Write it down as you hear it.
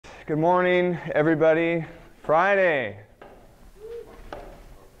Good morning, everybody. Friday.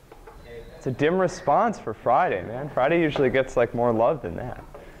 It's a dim response for Friday, man. Friday usually gets like more love than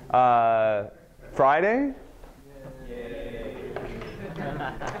that. Friday?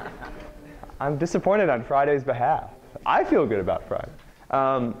 I'm disappointed on Friday's behalf. I feel good about Friday.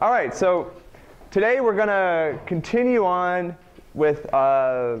 All right, so today we're going to continue on with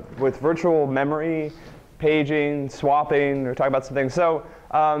virtual memory, paging, swapping. We're talking about some things.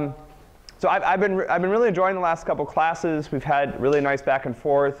 So I've been really enjoying the last couple classes. We've had really nice back and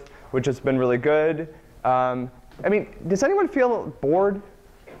forth, which has been really good. I mean, does anyone feel bored?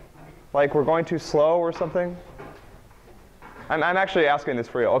 Like we're going too slow or something? I'm actually asking this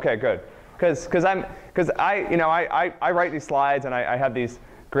for you. Okay, good. Because I write these slides and I have these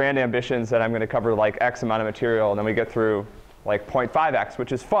grand ambitions that I'm going to cover like X amount of material, and then we get through like 0.5x,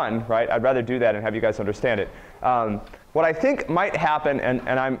 which is fun, right? I'd rather do that and have you guys understand it. What I think might happen,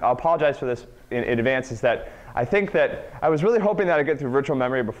 and I'll apologize for this in advance, is that I think that I was really hoping that I'd get through virtual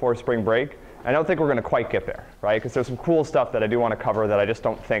memory before spring break. I don't think we're going to quite get there, right? Because there's some cool stuff that I do want to cover that I just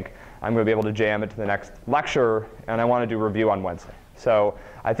don't think I'm going to be able to jam into the next lecture, and I want to do a review on Wednesday. So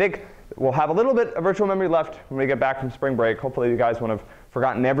I think we'll have a little bit of virtual memory left when we get back from spring break. Hopefully you guys won't have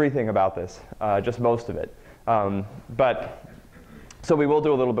forgotten everything about this, just most of it. So we will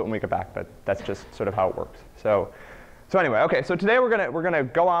do a little bit when we get back, but that's just sort of how it works. So anyway, okay, so today we're gonna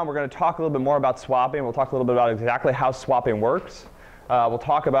go on. We're gonna talk a little bit more about swapping. We'll talk a little bit about exactly how swapping works. We'll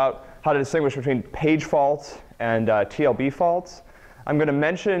talk about how to distinguish between page faults and TLB faults. I'm going to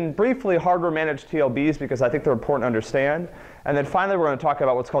mention briefly hardware-managed TLBs because I think they're important to understand. And then finally, we're going to talk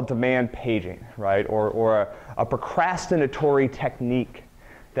about what's called demand paging, right? Or a procrastinatory technique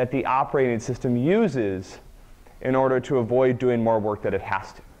that the operating system uses in order to avoid doing more work that it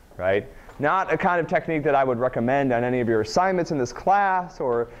has to, right? Not a kind of technique that I would recommend on any of your assignments in this class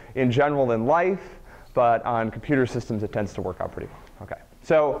or in general in life, but on computer systems, it tends to work out pretty well. Okay,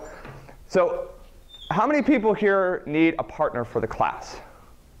 so how many people here need a partner for the class?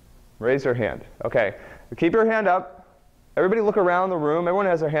 Raise your hand. Okay, keep your hand up. Everybody look around the room. Everyone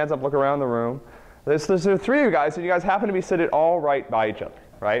has their hands up, look around the room. There's three of you guys, and you guys happen to be sitting all right by each other,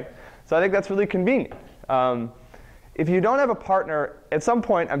 right? So I think that's really convenient. If you don't have a partner, at some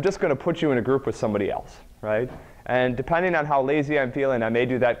point, I'm just going to put you in a group with somebody else, right? And depending on how lazy I'm feeling, I may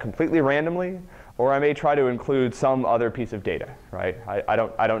do that completely randomly, or I may try to include some other piece of data, right? I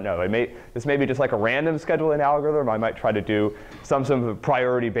don't know. This may be just like a random scheduling algorithm. I might try to do some sort of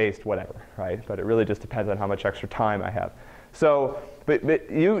priority-based whatever, right? But it really just depends on how much extra time I have. So, but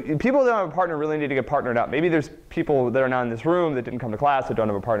people that don't have a partner really need to get partnered up. Maybe there's people that are not in this room that didn't come to class that don't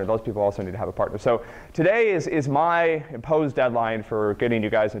have a partner. Those people also need to have a partner. So today is my imposed deadline for getting you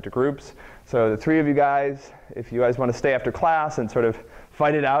guys into groups. So the three of you guys, if you guys want to stay after class and sort of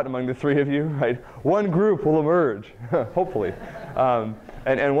fight it out among the three of you, right? One group will emerge, hopefully,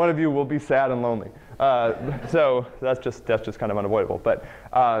 and one of you will be sad and lonely. So that's just kind of unavoidable. But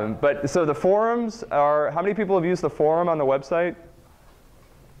so the forums are. How many people have used the forum on the website?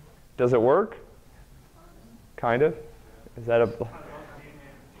 Does it work? Kind of. Is that a?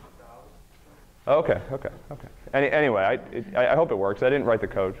 Okay. Anyway, I hope it works. I didn't write the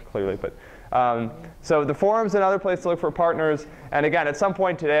code clearly, but. So the forum's another place to look for partners. And again, at some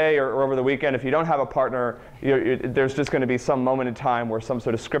point today or over the weekend, if you don't have a partner, there's just going to be some moment in time where some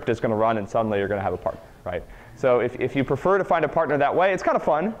sort of script is going to run and suddenly you're going to have a partner, right? So if you prefer to find a partner that way, it's kind of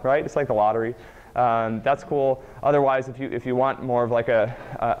fun, right? It's like the lottery. That's cool. Otherwise, if you want more of like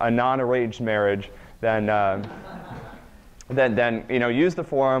a non-arranged marriage, then use the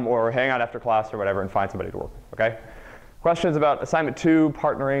forum or hang out after class or whatever and find somebody to work with, okay? Questions about assignment 2,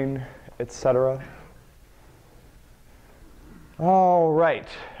 partnering, etc. All right.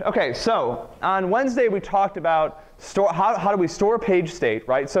 Okay, so on Wednesday we talked about how do we store page state,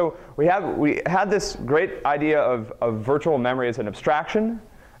 right? So we had this great idea of virtual memory as an abstraction,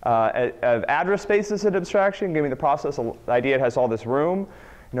 of address space as an abstraction, giving the process the idea it has all this room.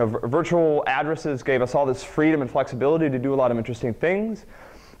 Virtual addresses gave us all this freedom and flexibility to do a lot of interesting things.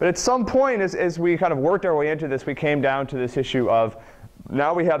 But at some point, as we kind of worked our way into this, we came down to this issue of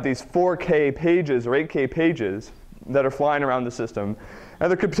now we have these 4K pages or 8K pages that are flying around the system, and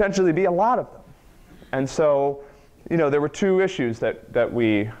there could potentially be a lot of them. And so, there were two issues that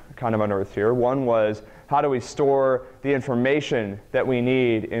we kind of unearthed here. One was, how do we store the information that we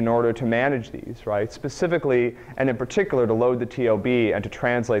need in order to manage these, right? Specifically, and in particular, to load the TLB and to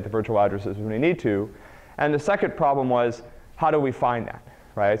translate the virtual addresses when we need to. And the second problem was, how do we find that,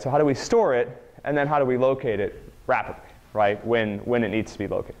 right? So how do we store it, and then how do we locate it rapidly, right, when it needs to be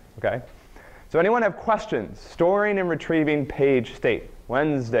located, okay? So anyone have questions? Storing and retrieving page state.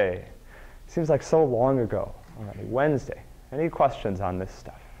 Wednesday. Seems like so long ago already. Wednesday. Any questions on this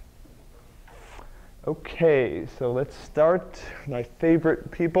stuff? Okay, so let's start. My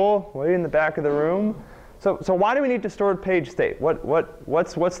favorite people, way in the back of the room. So why do we need to store page state?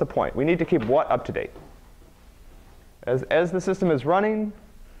 What's the point? We need to keep what up to date? As the system is running,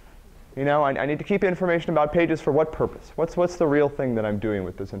 you know, I need to keep information about pages for what purpose? What's the real thing that I'm doing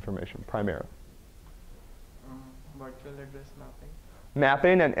with this information primarily? Virtual address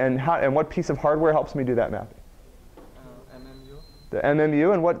mapping. Mapping, and what piece of hardware helps me do that mapping? MMU. The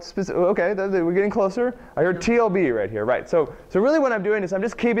MMU, and what specific? Okay, we're getting closer. I heard TLB right here, right? So really, what I'm doing is I'm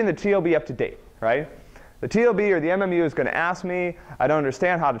just keeping the TLB up to date, right? The TLB or the MMU is going to ask me, I don't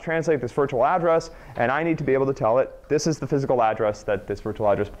understand how to translate this virtual address, and I need to be able to tell it, this is the physical address that this virtual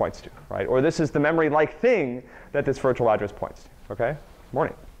address points to, right? Or this is the memory-like thing that this virtual address points to, okay?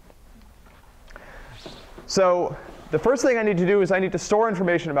 Morning. So the first thing I need to do is I need to store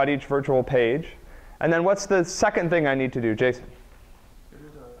information about each virtual page. And then what's the second thing I need to do, Jason?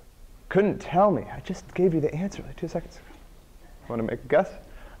 Couldn't tell me. I just gave you the answer like 2 seconds ago. Want to make a guess?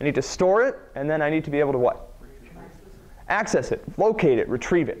 I need to store it, and then I need to be able to what? Access it, locate it,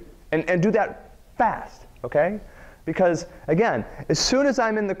 retrieve it, and do that fast, okay? Because, again, as soon as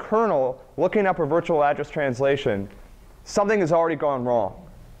I'm in the kernel looking up a virtual address translation, something has already gone wrong,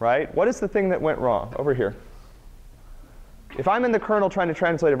 right? What is the thing that went wrong? Over here. If I'm in the kernel trying to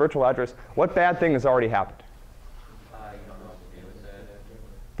translate a virtual address, what bad thing has already happened?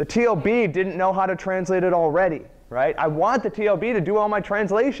 The TLB didn't know how to translate it already, right? I want the TLB to do all my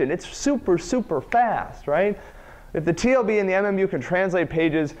translation. It's super, super fast, right? If the TLB and the MMU can translate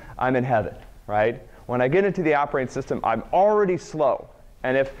pages, I'm in heaven, right? When I get into the operating system, I'm already slow.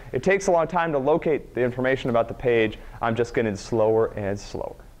 And if it takes a long time to locate the information about the page, I'm just getting slower and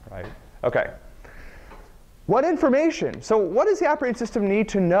slower, right? Okay. What information? So what does the operating system need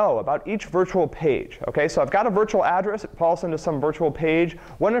to know about each virtual page? Okay, so I've got a virtual address. It falls into some virtual page.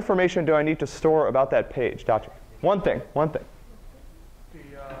 What information do I need to store about that page? Doctor? One thing. The head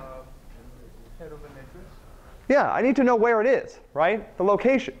of an address? Yeah, I need to know where it is, right? The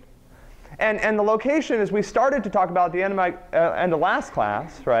location. And the location, as we started to talk about at the end of last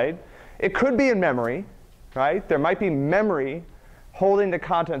class, right? It could be in memory, right? There might be memory holding the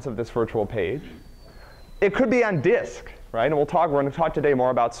contents of this virtual page. It could be on disk, right? And we're going to talk today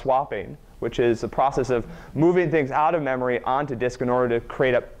more about swapping, which is the process of moving things out of memory onto disk in order to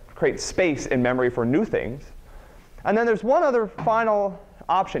create space in memory for new things. And then there's one other final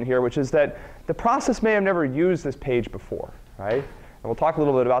option here, which is that the process may have never used this page before, right? And we'll talk a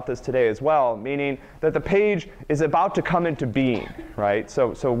little bit about this today as well, meaning that the page is about to come into being, right?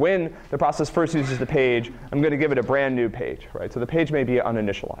 So when the process first uses the page, I'm going to give it a brand new page, right? So the page may be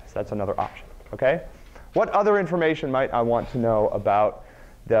uninitialized. That's another option, okay? What other information might I want to know about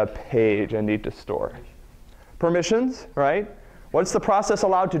the page and need to store? Permissions, right? What's the process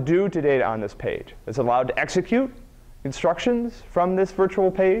allowed to do today on this page? Is it allowed to execute instructions from this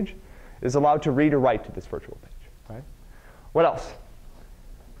virtual page? Is it allowed to read or write to this virtual page, right? What else?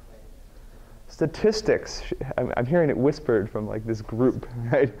 Statistics. I'm hearing it whispered from like this group,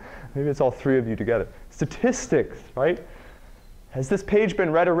 right? Maybe it's all three of you together. Statistics, right? Has this page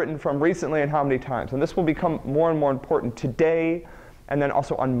been read or written from recently, and how many times? And this will become more and more important today and then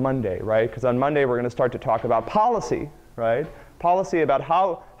also on Monday, right? Because on Monday we're going to start to talk about policy, right? Policy about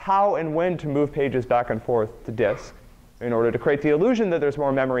how and when to move pages back and forth to disk in order to create the illusion that there's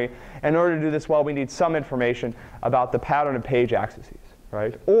more memory. And in order to do this well, we need some information about the pattern of page accesses,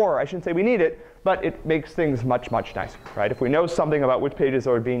 right? Or I shouldn't say we need it, but it makes things much, much nicer, right? If we know something about which pages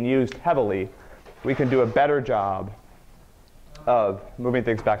are being used heavily, we can do a better job of moving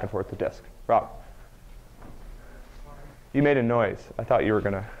things back and forth to disk. Rob? You made a noise. I thought you were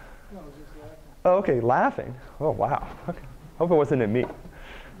going to. No, I was just laughing. Oh, okay, laughing. Oh, wow. Okay. Hope it wasn't at me.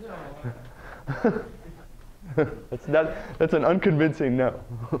 No. That's an unconvincing no.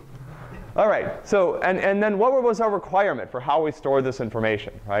 All right. So and then what was our requirement for how we store this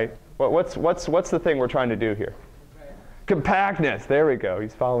information, right? What's the thing we're trying to do here? Compactness. There we go.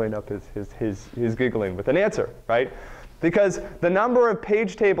 He's following up his giggling with an answer, right? Because the number of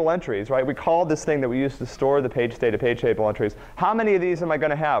page table entries, right? We called this thing that we used to store the page state of page table entries. How many of these am I going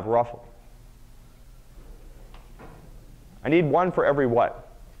to have, roughly? I need one for every what?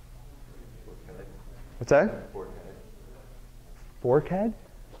 What's that? Forkhead?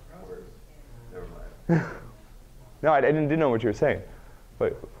 Never mind. No, I didn't know what you were saying.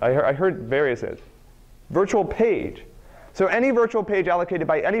 But I heard various things. Virtual page. So any virtual page allocated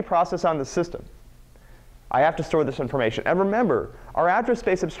by any process on the system I have to store this information. And remember, our address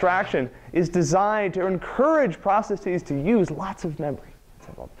space abstraction is designed to encourage processes to use lots of memory.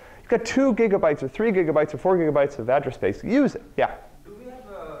 You've got 2 gigabytes or 3 gigabytes or 4 gigabytes of address space. Use it. Yeah? Do we have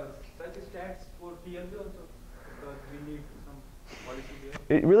such stats for TLB also? Because we need some policy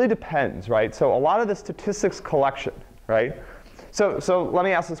there. It really depends, right? So a lot of the statistics collection, right? So let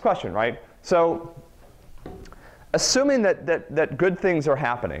me ask this question, right? So assuming that good things are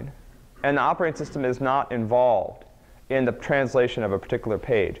happening and the operating system is not involved in the translation of a particular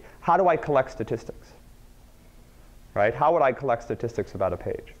page, how do I collect statistics? Right? How would I collect statistics about a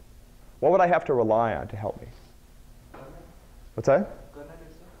page? What would I have to rely on to help me? What's that?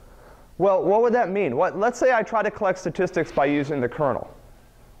 Well, what would that mean? Let's say I try to collect statistics by using the kernel.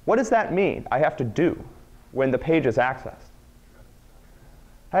 What does that mean I have to do when the page is accessed?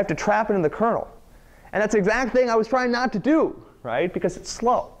 I have to trap it in the kernel. And that's the exact thing I was trying not to do, right? Because it's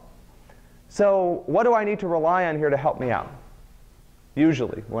slow. So what do I need to rely on here to help me out?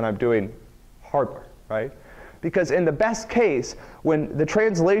 Usually when I'm doing hardware, right? Because in the best case, when the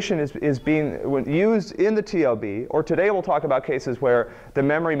translation is being used in the TLB, or today we'll talk about cases where the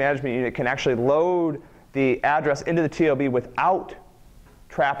memory management unit can actually load the address into the TLB without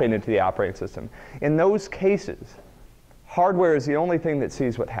trapping into the operating system. In those cases, hardware is the only thing that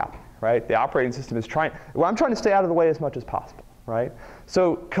sees what happened, right? The operating system is trying, well, I'm trying to stay out of the way as much as possible, right?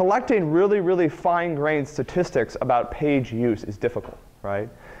 So collecting really, really fine-grained statistics about page use is difficult, right?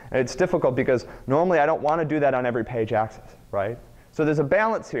 And it's difficult because normally I don't want to do that on every page access, right? So there's a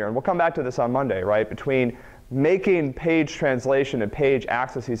balance here, and we'll come back to this on Monday, right, between making page translation and page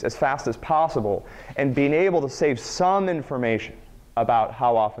accesses as fast as possible and being able to save some information about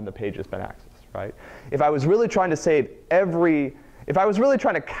how often the page has been accessed, right? If I was really trying to save if I was really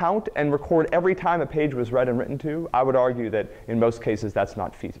trying to count and record every time a page was read and written to, I would argue that in most cases that's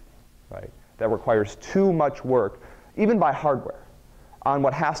not feasible, right? That requires too much work, even by hardware, on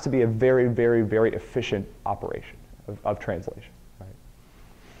what has to be a very, very, very efficient operation of translation, right?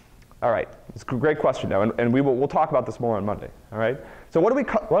 All right, it's a great question now, and we'll talk about this more on Monday, all right? So what do we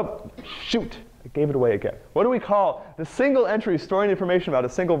call, well, shoot, I gave it away again. What do we call the single entry storing information about a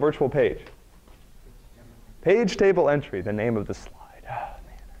single virtual page? Page table entry, the name of the slide. Oh,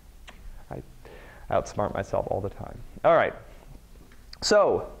 man. I outsmart myself all the time. All right,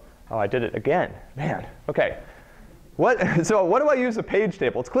 so, oh, I did it again, man, okay. So what do I use a page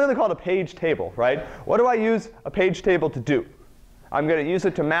table? It's clearly called a page table, right? What do I use a page table to do? I'm going to use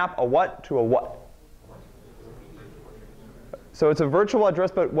it to map a what to a what? So it's a virtual address,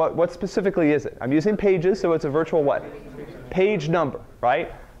 but what specifically is it? I'm using pages, so it's a virtual what? Page number,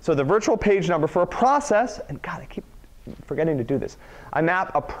 right? So the virtual page number for a process, and God, I keep forgetting to do this. I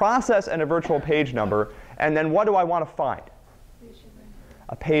map a process and a virtual page number, and then what do I want to find?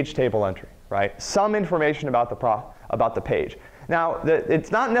 A page table entry, right? Some information about the page. Now,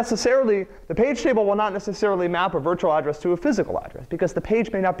 it's not necessarily, the page table will not necessarily map a virtual address to a physical address because the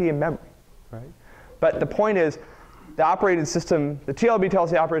page may not be in memory, right? But the point is, the operating system, the TLB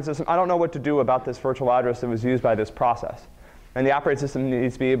tells the operating system, I don't know what to do about this virtual address that was used by this process. And the operating system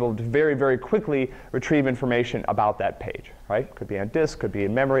needs to be able to very, very quickly retrieve information about that page, right? Could be on disk, could be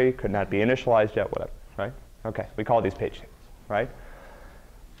in memory, could not be initialized yet, whatever, right? Okay, we call these page tables, right?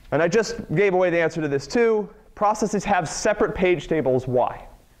 And I just gave away the answer to this too. Processes have separate page tables. Why?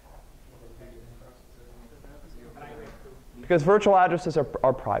 Because virtual addresses are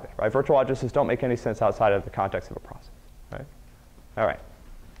private, right? Virtual addresses don't make any sense outside of the context of a process, right? All right.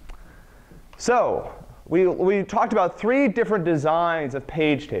 So we talked about 3 different designs of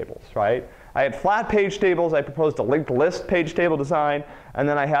page tables, right? I had flat page tables. I proposed a linked list page table design. And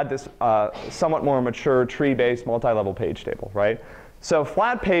then I had this somewhat more mature tree-based multi-level page table, right? So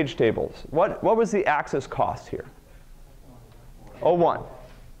flat page tables, what was the access cost here? 1,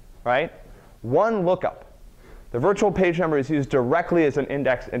 right? 1 lookup. The virtual page number is used directly as an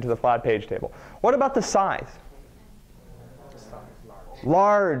index into the flat page table. What about the size?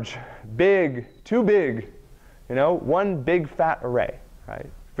 Large, big, too big. You know, 1 big fat array, right?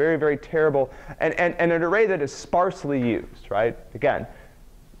 Very, very terrible. And an array that is sparsely used, right? Again,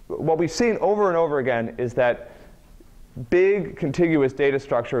 what we've seen over and over again is that big contiguous data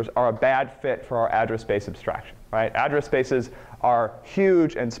structures are a bad fit for our address space abstraction, right? Address spaces are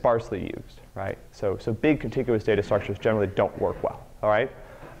huge and sparsely used, right? So big contiguous data structures generally don't work well, all right?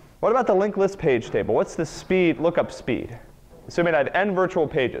 What about the linked list page table? What's the speed, lookup speed? Assuming I have n virtual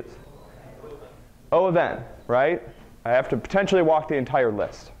pages. O of n, right? I have to potentially walk the entire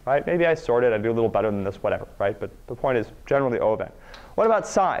list, right? Maybe I sort it, I do a little better than this, whatever, right? But the point is generally O of n. What about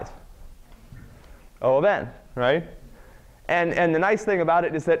size? O of n, right? And the nice thing about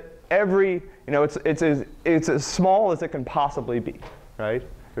it is that it's as small as it can possibly be, right?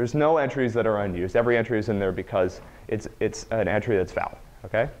 There's no entries that are unused. Every entry is in there because it's an entry that's valid,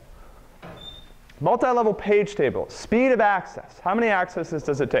 okay? Multi-level page table, speed of access. How many accesses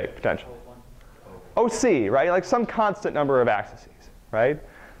does it take, potentially? OC, right? Like some constant number of accesses, right?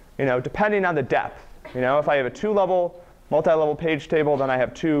 Depending on the depth. If I have a 2-level multi-level page table, then I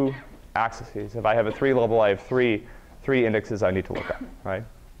have 2 accesses. If I have a 3-level, I have three indexes I need to look at, right?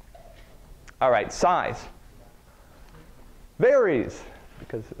 All right, size. Varies,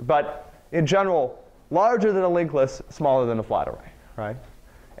 but in general, larger than a linked list, smaller than a flat array, right?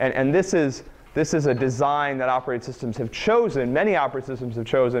 And this is a design that operating systems have chosen, many operating systems have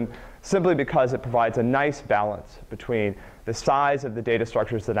chosen, simply because it provides a nice balance between the size of the data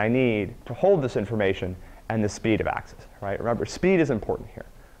structures that I need to hold this information and the speed of access, right? Remember, speed is important here.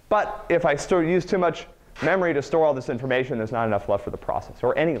 But if I use too much memory to store all this information, there's not enough left for the process,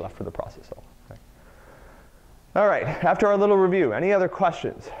 or any left for the process. Okay. All right, after our little review, any other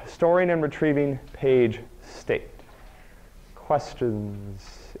questions? Storing and retrieving page state.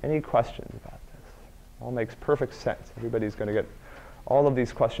 Questions? Any questions about this? All makes perfect sense. Everybody's going to get all of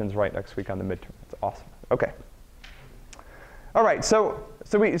these questions right next week on the midterm. That's awesome. Okay. All right, so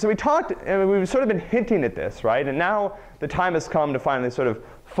we talked, and we've sort of been hinting at this, right? And now the time has come to finally sort of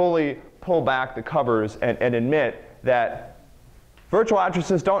fully pull back the covers and admit that virtual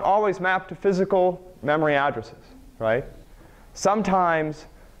addresses don't always map to physical memory addresses, right? Sometimes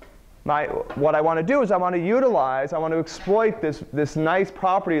what I want to do is I want to exploit this nice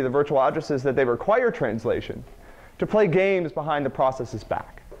property of the virtual addresses that they require translation to play games behind the process's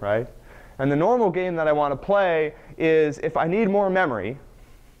back, right? And the normal game that I want to play is if I need more memory,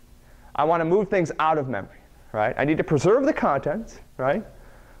 I want to move things out of memory, right? I need to preserve the contents, right?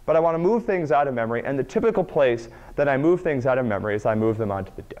 But I want to move things out of memory. And the typical place that I move things out of memory is I move them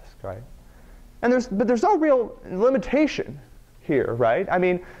onto the disk, right? And there's no real limitation here, right? I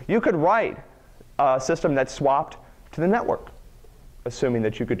mean, you could write a system that swapped to the network, assuming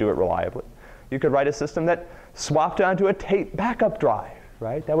that you could do it reliably. You could write a system that swapped onto a tape backup drive,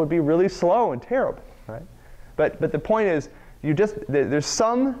 right? That would be really slow and terrible, right? But the point is, there's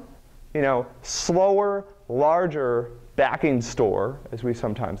some, slower, larger backing store, as we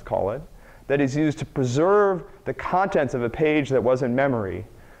sometimes call it, that is used to preserve the contents of a page that was in memory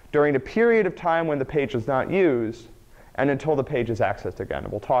during a period of time when the page was not used and until the page is accessed again.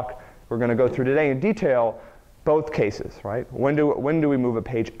 And we're going to go through today in detail both cases, right? When do we move a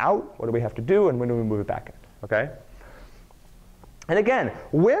page out? What do we have to do? And when do we move it back in, okay? And again,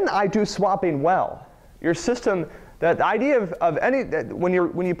 when I do swapping well, your system, the idea when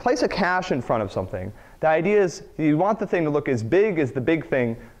you place a cache in front of something, the idea is you want the thing to look as big as the big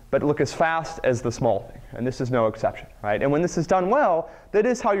thing, but look as fast as the small thing. And this is no exception, right? And when this is done well, that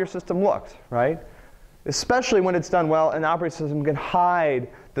is how your system looks, right? Especially when it's done well, an operating system can hide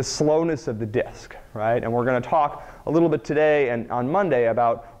the slowness of the disk, right? And we're going to talk a little bit today and on Monday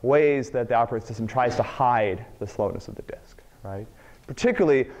about ways that the operating system tries to hide the slowness of the disk, right?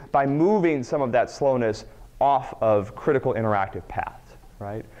 Particularly by moving some of that slowness off of critical interactive paths,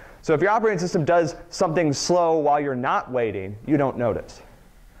 right? So if your operating system does something slow while you're not waiting, you don't notice.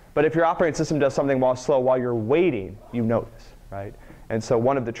 But if your operating system does something slow while you're waiting, you notice, right? And so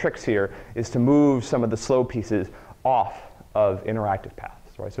one of the tricks here is to move some of the slow pieces off of interactive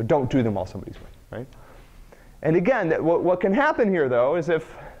paths, right? So don't do them while somebody's waiting, right? And again, what can happen here, though, is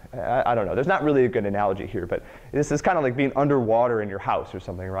if, I don't know, there's not really a good analogy here, but this is kind of like being underwater in your house or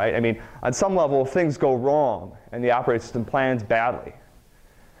something, right? I mean, on some level, if things go wrong and the operating system plans badly,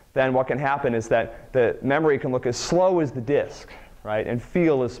 then what can happen is that the memory can look as slow as the disk, right, and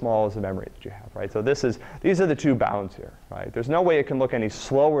feel as small as the memory that you have, right? So these are the two bounds here, right? There's no way it can look any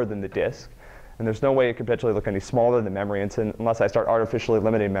slower than the disk, and there's no way it can potentially look any smaller than the memory unless I start artificially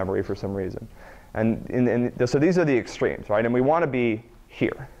limiting memory for some reason. And so these are the extremes, right? And we want to be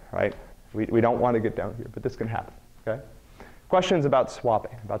here, right? We don't want to get down here, but this can happen, okay? Questions about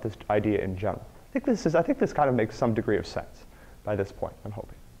swapping, about this idea in general? I think this kind of makes some degree of sense by this point, I'm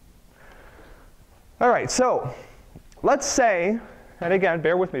hoping. All right, so let's say, and again,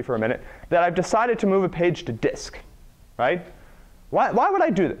 bear with me for a minute, that I've decided to move a page to disk, right? Why would I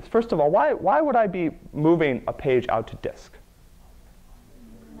do this? First of all, why would I be moving a page out to disk?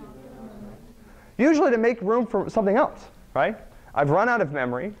 Usually to make room for something else, right? I've run out of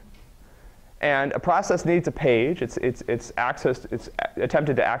memory, and a process needs a page. It's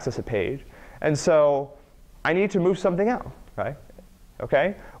attempted to access a page, and so I need to move something out, right?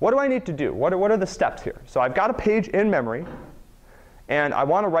 Okay? What do I need to do? What are the steps here? So I've got a page in memory, and I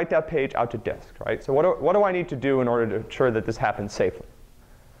want to write that page out to disk, right? So what do I need to do in order to ensure that this happens safely?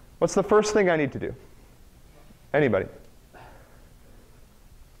 What's the first thing I need to do? Anybody?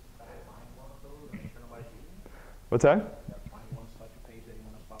 What's that?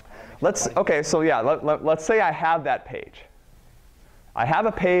 Okay, so yeah, let's say I have that page. I have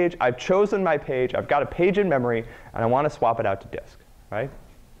a page, I've chosen my page, I've got a page in memory, and I want to swap it out to disk, right?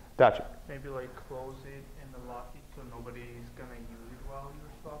 Gotcha. Maybe like close it and lock it so nobody's gonna use it while you're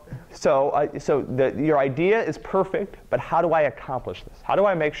swapping? So your idea is perfect, but how do I accomplish this? How do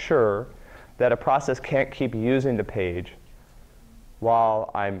I make sure that a process can't keep using the page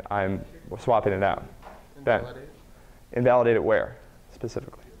while I'm swapping it out? Invalidate. Invalidate it where,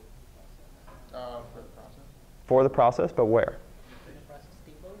 specifically? For the process. For the process, but where?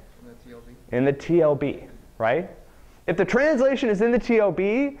 In the TLB. In the TLB, right? If the translation is in the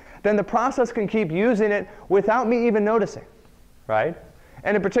TLB, then the process can keep using it without me even noticing, right?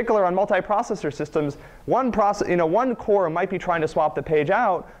 And in particular, on multiprocessor systems, one core might be trying to swap the page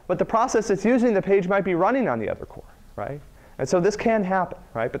out, but the process that's using the page might be running on the other core, right? And so this can happen,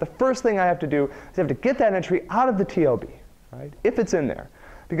 right? But the first thing I have to do is I have to get that entry out of the TLB, right? If it's in there.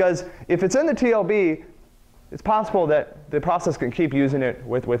 Because if it's in the TLB, it's possible that the process can keep using it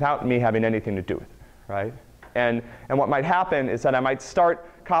without me having anything to do with it, right? And what might happen is that I might start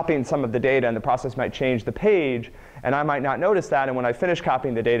copying some of the data, and the process might change the page, and I might not notice that. And when I finish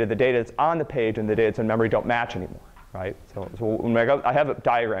copying the data that's on the page and the data that's in memory don't match anymore, right? So when I have a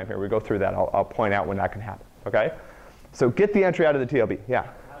diagram here. We go through that. I'll point out when that can happen, okay? So get the entry out of the TLB. Yeah?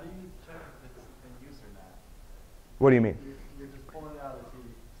 How do you check if it's in use or not? What do you mean? You're just pulling it out of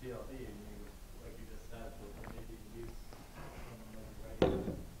the TLB, and you, like you just said, but maybe in use when it's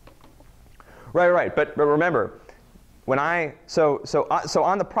ready. Right. But remember, when so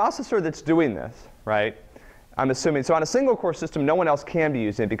on the processor that's doing this, right? I'm assuming, so on a single core system, no one else can be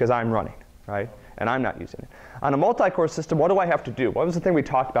using it because I'm running, right? And I'm not using it. On a multi-core system, what do I have to do? What was the thing we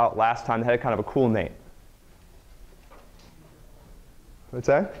talked about last time that had kind of a cool name? What's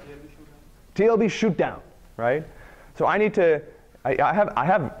that? TLB shoot down, right? So I need to. I have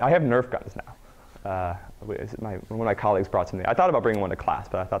Nerf guns now. One of my colleagues brought something. I thought about bringing one to class,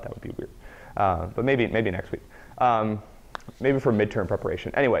 but I thought that would be weird. But maybe next week. Maybe for midterm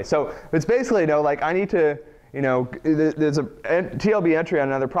preparation. Anyway, so it's basically like I need to there's a TLB entry on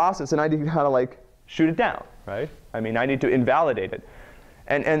another process, and I need to kind of like shoot it down, right? I mean, I need to invalidate it.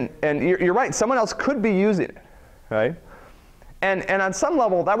 And you're right. Someone else could be using it, right? And on some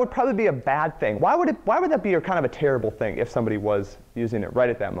level, that would probably be a bad thing. Why would that be kind of a terrible thing if somebody was using it right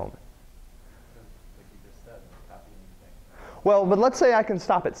at that moment? Like you just said, copying anything. Well, but let's say I can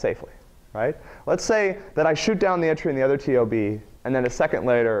stop it safely, right? Let's say that I shoot down the entry in the other TLB, and then a second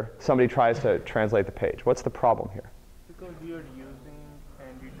later, somebody tries to translate the page. What's the problem here? Because you're using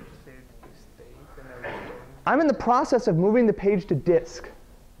and you just say the state and everything. I'm in the process of moving the page to disk,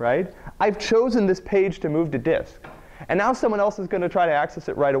 right? I've chosen this page to move to disk. And now someone else is going to try to access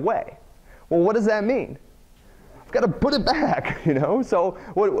it right away. Well, what does that mean? I've got to put it back, So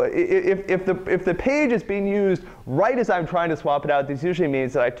if the page is being used right as I'm trying to swap it out, this usually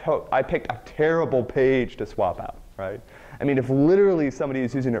means that I picked a terrible page to swap out, right? I mean, if literally somebody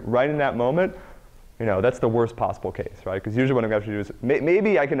is using it right in that moment, that's the worst possible case, right? Because usually what I'm going to have to do is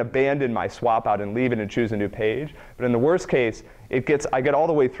maybe I can abandon my swap out and leave it and choose a new page. But in the worst case, I get all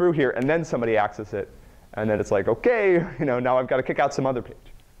the way through here, and then somebody accesses it. And then it's like, okay, now I've got to kick out some other page,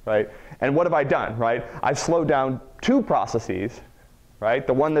 right? And what have I done, right? I've slowed down two processes, right?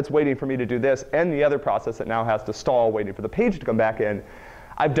 The one that's waiting for me to do this, and the other process that now has to stall waiting for the page to come back in.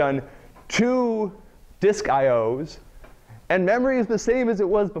 I've done two disk IOs, and memory is the same as it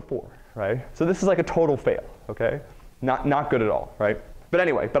was before, right? So this is like a total fail, okay? Not good at all, right? But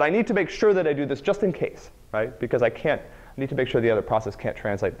anyway, I need to make sure that I do this just in case, right? Because I need to make sure the other process can't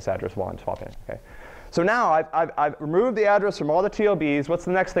translate this address while I'm swapping it, okay? So now I've removed the address from all the TLBs. What's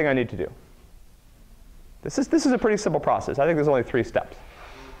the next thing I need to do? This is a pretty simple process. I think there's only 3 steps.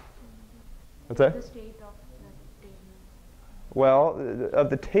 What's that? The state of the table. Well, of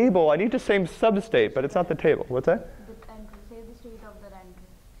the table, I need to say substate, but it's not the table. What's that? The entry. Say the state of the entry.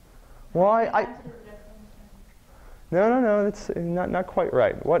 Well, The answer is reference. no, that's not quite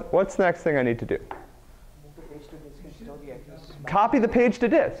right. What's the next thing I need to do? Move the page to disk and store the address. Copy the page to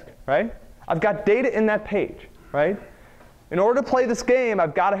disk, right? I've got data in that page, right? In order to play this game,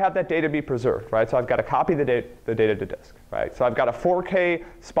 I've got to have that data be preserved, right? So I've got to copy the data to disk, right? So I've got a 4K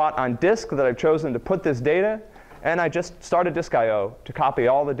spot on disk that I've chosen to put this data, and I just started disk I/O to copy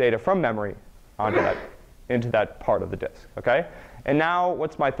all the data from memory into that part of the disk, okay? And now,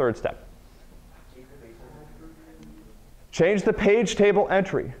 what's my third step? Change the page table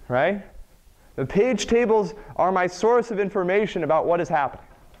entry, right? The page tables are my source of information about what is happening,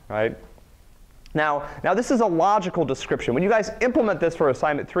 right? Now this is a logical description. When you guys implement this for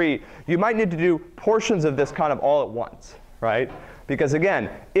assignment 3, you might need to do portions of this kind of all at once, right? Because again,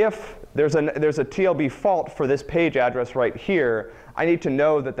 if there's a TLB fault for this page address right here, I need to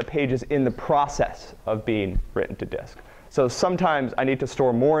know that the page is in the process of being written to disk. So sometimes I need to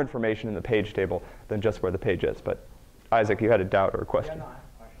store more information in the page table than just where the page is. But Isaac, you had a doubt or a question? Yeah, no, I have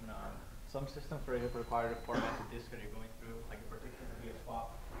a question. Some systems require to format the disk that you're going through, like a partition to be a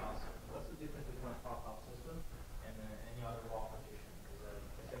swap file system. What's the difference between a swap file system and any other raw partition? Because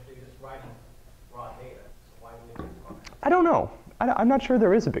essentially you're just writing raw data. So why do we need to format? I don't know. I'm not sure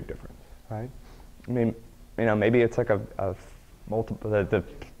there is a big difference, right? I mean, maybe it's like the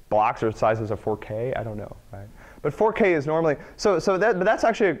blocks are sizes of 4K. I don't know, right? But 4K is normally but that's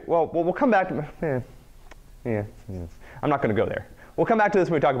actually we'll come back to I'm not going to go there. We'll come back to this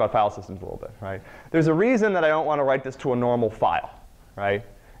when we talk about file systems a little bit, right? There's a reason that I don't want to write this to a normal file, right?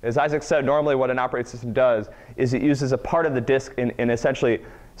 As Isaac said, normally what an operating system does is it uses a part of the disk in essentially.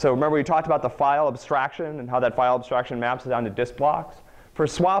 So remember we talked about the file abstraction and how that file abstraction maps down to disk blocks. For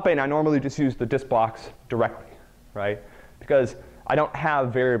swapping, I normally just use the disk blocks directly, right? Because I don't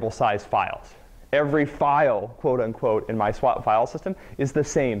have variable size files. Every file, quote unquote, in my swap file system is the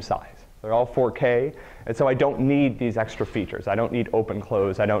same size. They're all 4K, and so I don't need these extra features. I don't need open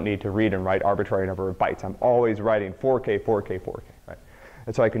close. I don't need to read and write arbitrary number of bytes. I'm always writing 4K, 4K, 4K, right?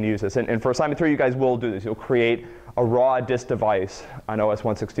 And so I can use this. And for assignment 3, you guys will do this. You'll create a raw disk device on OS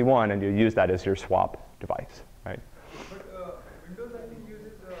 161, and you'll use that as your swap device, right? But Windows, I think,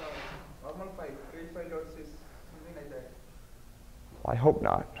 uses normal file, page file.sys, something like that. Well, I hope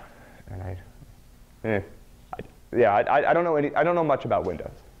not. And I don't know I don't know much about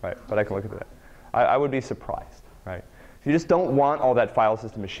Windows, right? But I can look at that. I would be surprised, right? You just don't want all that file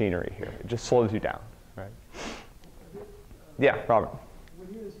system machinery here. It just slows you down, right? Yeah, Robert.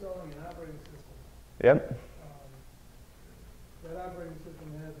 When you're installing an operating system, Yep. that operating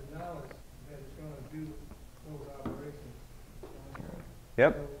system has the knowledge that it's going to do those operations.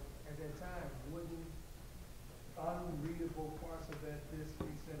 Yep. So at that time, wouldn't unreadable parts of that disk be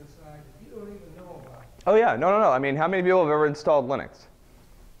set aside that you don't even know about? Oh yeah, no. I mean, how many people have ever installed Linux?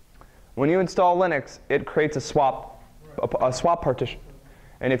 When you install Linux, it creates a swap partition.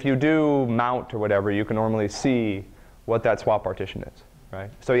 And if you do mount or whatever, you can normally see what that swap partition is, right?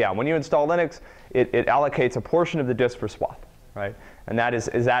 So yeah, when you install Linux, it allocates a portion of the disk for swap, right? And that is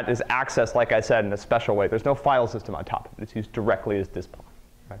accessed, like I said, in a special way. There's no file system on top of it. It's used directly as disk block,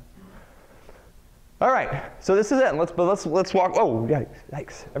 right? All right, so this is it. Let's walk. Oh,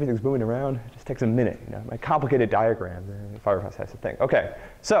 yikes! Everything's moving around. It just takes a minute. My complicated diagram. Firefox has to think. Okay,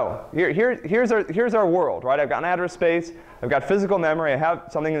 so here's our world, right? I've got an address space. I've got physical memory. I have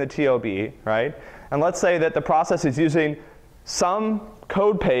something in the TLB, right? And let's say that the process is using some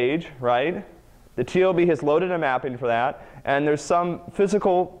code page, right? The TLB has loaded a mapping for that, and there's some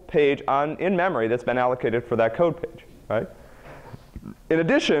physical page in memory that's been allocated for that code page, right? In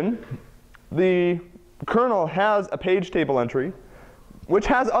addition, the kernel has a page table entry, which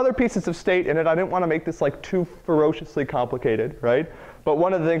has other pieces of state in it. I didn't want to make this like too ferociously complicated, right? But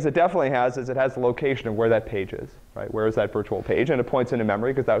one of the things it definitely has is it has the location of where that page is, right? Where is that virtual page? And it points into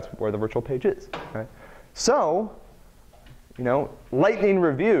memory because that's where the virtual page is, right? So, lightning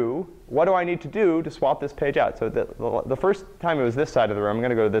review, what do I need to do to swap this page out? So the first time it was this side of the room, I'm going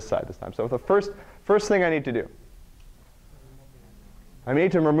to go to this side this time. So the first thing I need to do, I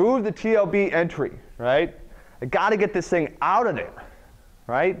need to remove the TLB entry, right? I got to get this thing out of there,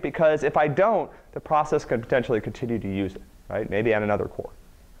 right? Because if I don't, the process could potentially continue to use it, right? Maybe add another core.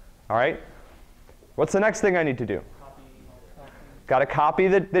 All right? What's the next thing I need to do? Got to copy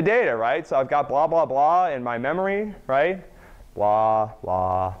the data, right? So I've got blah, blah, blah in my memory, right? Blah,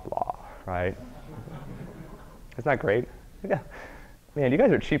 blah, blah, right? Isn't that great? Yeah. Man, you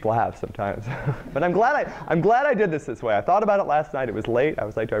guys are cheap laughs sometimes. But I'm glad I did this way. I thought about it last night. It was late. I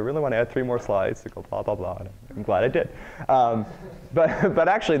was like, do I really want to add 3 more slides to go blah, blah, blah? And I'm glad I did. But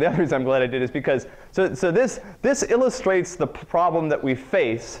actually, the other reason I'm glad I did is because, so this illustrates the problem that we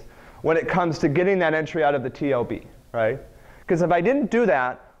face when it comes to getting that entry out of the TLB, right? Because if I didn't do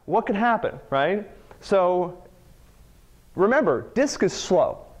that, what could happen, right? So remember, disk is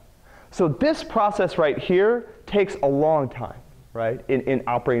slow. So this process right here takes a long time, right, in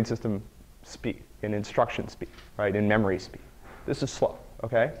operating system speed, in instruction speed, right, in memory speed. This is slow,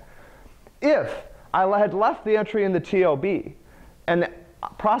 okay? If I had left the entry in the TLB and the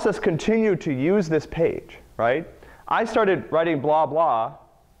process continued to use this page, right, I started writing blah, blah,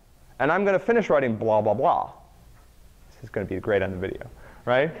 and I'm going to finish writing blah, blah, blah. This is going to be great on the video,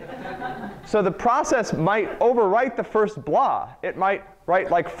 right? So the process might overwrite the first blah. It might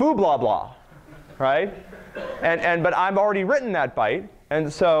write like foo blah blah, right? But I've already written that byte,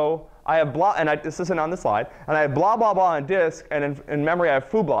 and so I have blah, and this isn't on the slide, and I have blah blah blah on disk, and in memory I have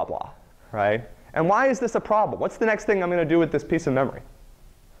foo blah blah, right? And why is this a problem? What's the next thing I'm going to do with this piece of memory?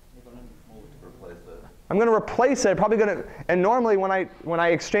 You're going to replace it. I'm going to replace it. Probably going to, and normally when I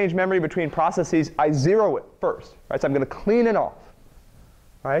exchange memory between processes, I zero it first, right? So I'm going to clean it off,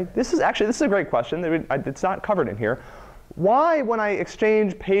 right? This is a great question. It's not covered in here. Why, when I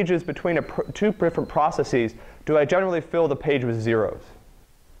exchange pages between two different processes, do I generally fill the page with zeros?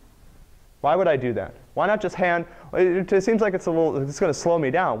 Why would I do that? Why not just hand? It seems like it's going to slow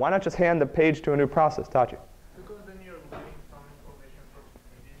me down. Why not just hand the page to a new process, Tachi? Because then you're moving some information from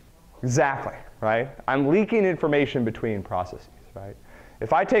previous one. Exactly, right? I'm leaking information between processes, right?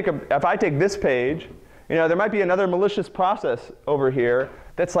 If I take this page, there might be another malicious process over here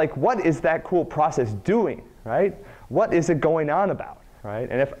that's like, what is that cool process doing, right? What is it going on about, right?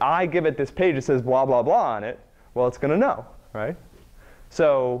 And if I give it this page that says blah, blah, blah on it, well, it's going to know, right?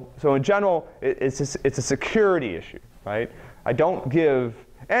 So in general, it's a security issue, right? I don't give,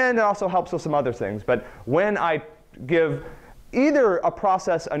 and it also helps with some other things, but when I give either a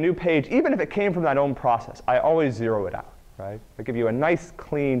process a new page, even if it came from that own process, I always zero it out, right? I give you a nice,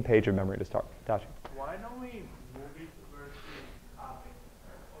 clean page of memory to start. Tachi? Why don't we move it versus copying?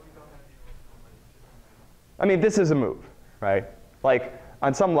 Or we don't have to I mean, this is a move, right? Like,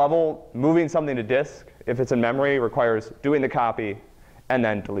 on some level, moving something to disk, if it's in memory, requires doing the copy and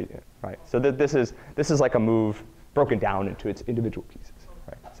then deleting it, right? So this is like a move broken down into its individual pieces,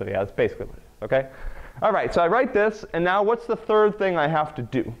 right? So yeah, that's basically what it is, okay? All right, so I write this, and now what's the third thing I have to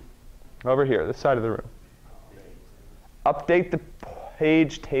do? Over here, this side of the room. Update the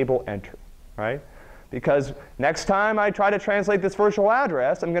page table entry, right? Because next time I try to translate this virtual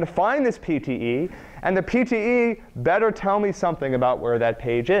address, I'm going to find this PTE, and the PTE better tell me something about where that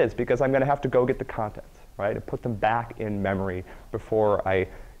page is, because I'm going to have to go get the contents, right, and put them back in memory before I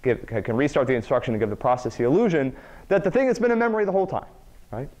can restart the instruction and give the process the illusion that the thing has been in memory the whole time,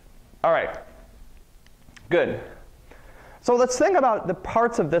 right? All right, good. So let's think about the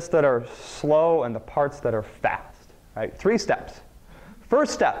parts of this that are slow and the parts that are fast, right? 3 steps.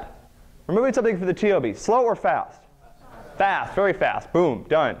 First step. Removing something from the TOB, slow or fast? Fast, very fast. Boom,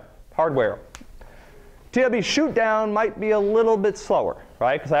 done. Hardware. TOB shoot down might be a little bit slower,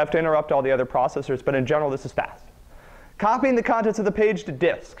 right? Because I have to interrupt all the other processors, but in general, this is fast. Copying the contents of the page to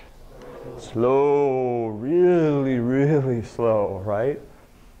disk. Slow, really, really slow, right?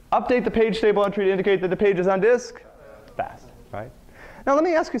 Update the page table entry to indicate that the page is on disk. Fast, right? Now let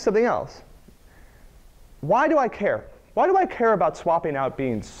me ask you something else. Why do I care? Why do I care about swapping out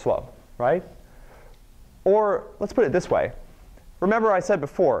being slow, right? Or let's put it this way. Remember I said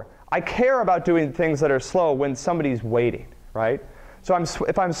before, I care about doing things that are slow when somebody's waiting, right? So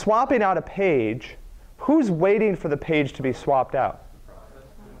if I'm swapping out a page, who's waiting for the page to be swapped out?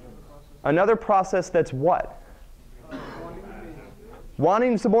 Another process that's what?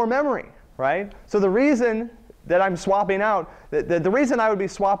 Wanting some more memory, right? So the reason that I'm swapping out, the reason I would be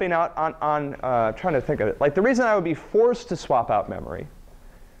swapping out trying to think of it, like the reason I would be forced to swap out memory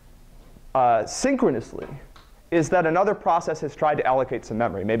synchronously is that another process has tried to allocate some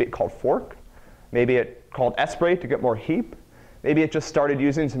memory. Maybe it called fork, maybe it called sprate to get more heap, maybe it just started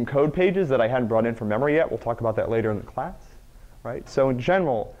using some code pages that I hadn't brought in from memory yet. We'll talk about that later in the class, right? So in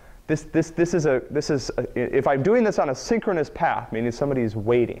general, if I'm doing this on a synchronous path, meaning somebody's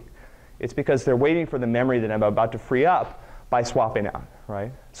waiting, it's because they're waiting for the memory that I'm about to free up by swapping out,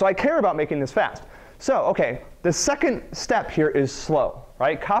 right? So I care about making this fast. So, okay, the second step here is slow,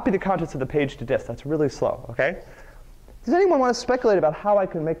 right? Copy the contents of the page to disk. That's really slow, okay? Does anyone want to speculate about how I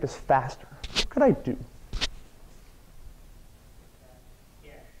can make this faster? What could I do?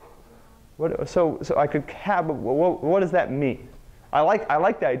 So I could what does that mean? I like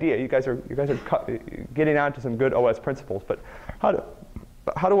the idea. You guys are getting on to some good OS principles, but how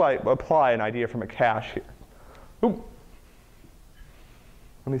do I apply an idea from a cache here? Ooh.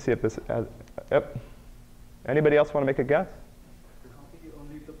 Let me see if this has, yep. Anybody else want to make a guess?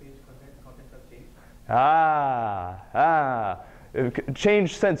 Only the page contents have changed.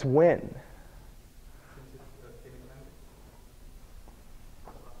 Changed since when?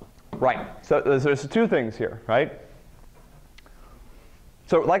 Right. So there's 2 things here, right?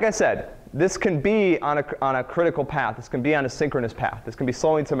 So like I said, this can be on a critical path. This can be on a synchronous path. This can be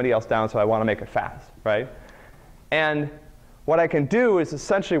slowing somebody else down, so I want to make it fast, right? And what I can do is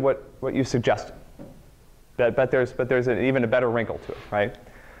essentially what you suggested. But there's even a better wrinkle to it, right?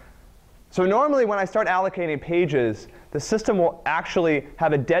 So normally when I start allocating pages, the system will actually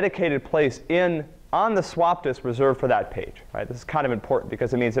have a dedicated place on the swap disk reserved for that page. Right? This is kind of important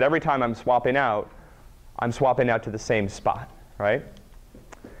because it means that every time I'm swapping out to the same spot. Right?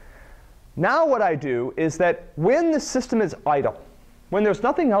 Now what I do is that when the system is idle, when there's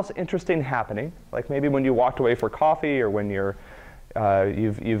nothing else interesting happening, like maybe when you walked away for coffee or when you've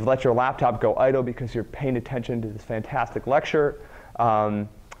let your laptop go idle because you're paying attention to this fantastic lecture,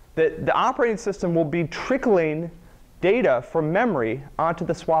 the operating system will be trickling data from memory onto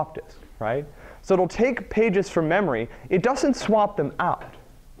the swap disk, right? So it'll take pages from memory. It doesn't swap them out,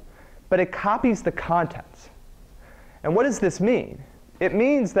 but it copies the contents. And what does this mean? It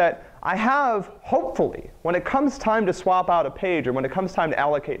means that I have, hopefully, when it comes time to swap out a page or when it comes time to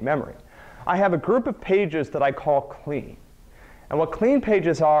allocate memory, I have a group of pages that I call clean. And what clean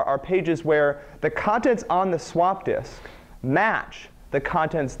pages are pages where the contents on the swap disk match the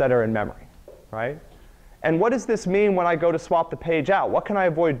contents that are in memory, right? And what does this mean when I go to swap the page out? What can I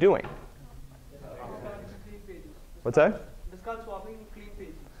avoid doing? What's that? Discard swapping clean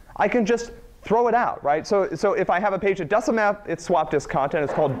pages. I can just throw it out, right? So if I have a page that doesn't map its swap disk content,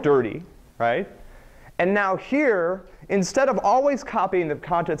 it's called dirty, right? And now here, instead of always copying the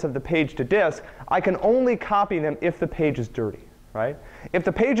contents of the page to disk, I can only copy them if the page is dirty, right? If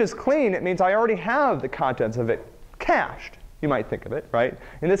the page is clean, it means I already have the contents of it cached, you might think of it, right?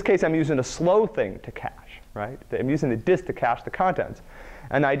 In this case, I'm using a slow thing to cache, right? I'm using the disk to cache the contents.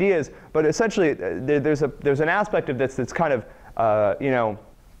 And the idea is, but essentially, there's an aspect of this that's kind of,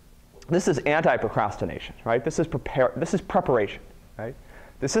 this is anti-procrastination, right? This is preparation, right?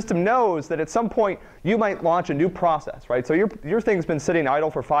 The system knows that at some point you might launch a new process, right? So your thing's been sitting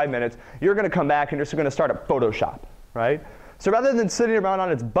idle for 5 minutes. You're going to come back and you're just going to start up Photoshop, right? So rather than sitting around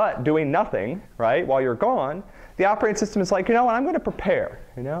on its butt doing nothing, right, while you're gone, the operating system is like, you know what? I'm going to prepare.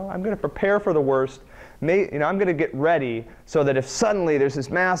 I'm going to prepare for the worst. I'm going to get ready so that if suddenly there's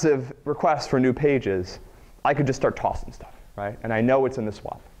this massive request for new pages, I could just start tossing stuff, right? And I know it's in the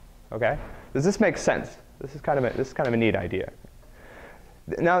swap. Okay? Does this make sense? This is kind of a neat idea.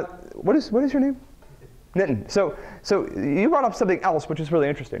 Now, what is your name? Nitin. So you brought up something else which is really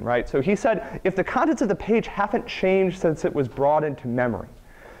interesting, right? So he said if the contents of the page haven't changed since it was brought into memory.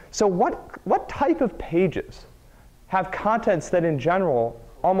 So what type of pages have contents that in general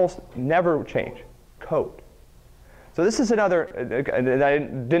almost never change? Code. So this is another, and I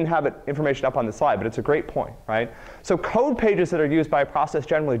didn't have information up on the slide, but it's a great point, right? So code pages that are used by a process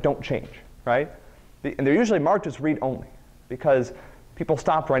generally don't change, right? And they're usually marked as read-only because people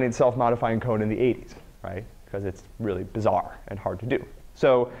stopped writing self-modifying code in the 80s, right? Because it's really bizarre and hard to do.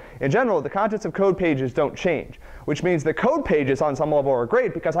 So in general, the contents of code pages don't change, which means the code pages on some level are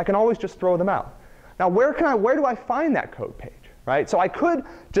great because I can always just throw them out. Now where do I find that code page? Right? So I could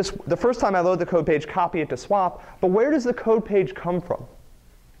just, the first time I load the code page, copy it to swap, but where does the code page come from?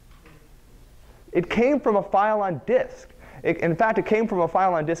 It came from a file on disk. In fact, it came from a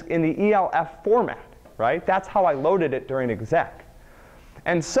file on disk in the ELF format, right? That's how I loaded it during exec.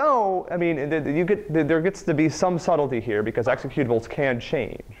 And so, I mean, there gets to be some subtlety here because executables can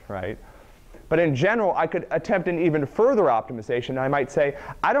change, right? But in general, I could attempt an even further optimization. I might say,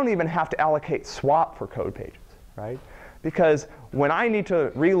 I don't even have to allocate swap for code pages, right? Because when I need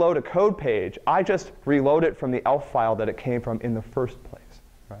to reload a code page, I just reload it from the ELF file that it came from in the first place,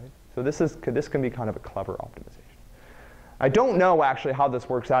 right? So this can be kind of a clever optimization. I don't know actually how this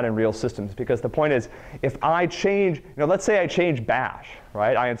works out in real systems because the point is, if I change, let's say I change Bash,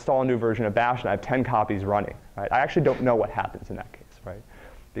 right? I install a new version of Bash and I have 10 copies running, right? I actually don't know what happens in that case, right?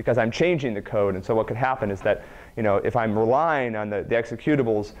 Because I'm changing the code, and so what could happen is that, if I'm relying on the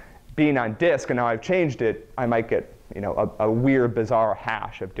executables being on disk and now I've changed it, I might get a weird, bizarre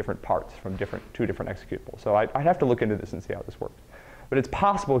hash of different parts from two different executables. So I'd have to look into this and see how this works. But it's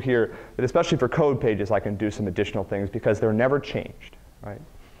possible here that especially for code pages, I can do some additional things because they're never changed, right?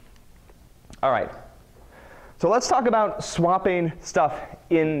 All right. So let's talk about swapping stuff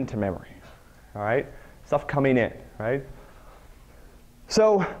into memory, all right? Stuff coming in, right?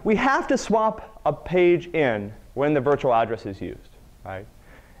 So we have to swap a page in when the virtual address is used, right?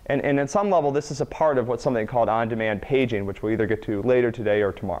 And at some level, this is a part of what's something called on-demand paging, which we'll either get to later today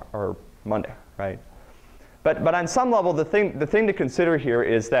or tomorrow or Monday, right? But on some level, the thing to consider here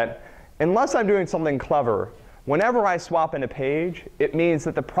is that unless I'm doing something clever, whenever I swap in a page, it means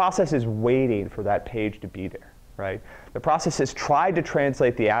that the process is waiting for that page to be there, right? The process has tried to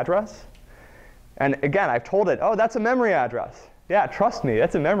translate the address. And again, I've told it, oh, that's a memory address. yeah, trust me,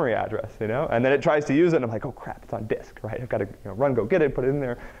 that's a memory address, you know? And then it tries to use it, and I'm like, oh crap, it's on disk, right? I've got to run, go get it, put it in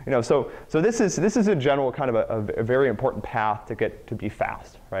there. You know, so this is in general kind of a very important path to get to be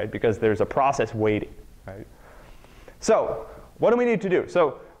fast, right? Because there's a process waiting, right? So what do we need to do?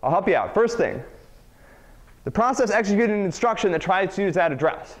 So I'll help you out. First thing, the process executed an instruction that tries to use that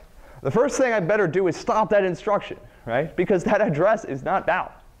address. The first thing I better do is stop that instruction, right? Because that address is not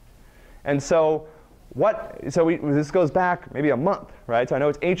valid. And so this goes back maybe a month, right? So I know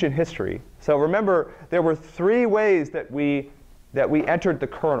it's ancient history. So remember, there were 3 ways that we entered the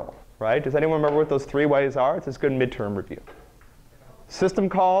kernel, right? Does anyone remember what those 3 ways are? It's a good midterm review. System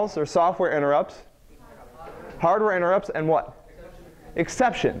calls or software interrupts, hardware interrupts, and what?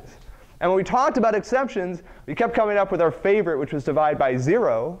 Exceptions. And when we talked about exceptions, we kept coming up with our favorite, which was divide by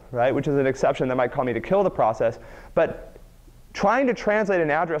 0, right? Which is an exception that might call me to kill the process. But trying to translate an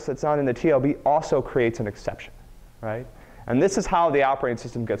address that's not in the TLB also creates an exception, right? And this is how the operating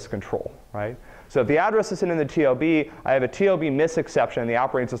system gets control, right? So if the address isn't in the TLB, I have a TLB miss exception, and the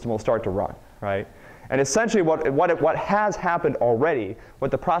operating system will start to run, right? And essentially what has happened already, what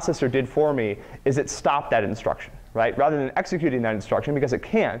the processor did for me, is it stopped that instruction, right? Rather than executing that instruction, because it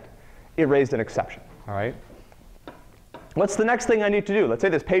can't, it raised an exception, all right? What's the next thing I need to do? Let's say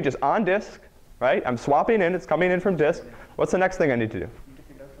this page is on disk, right? I'm swapping in, it's coming in from disk. What's the next thing I need to do?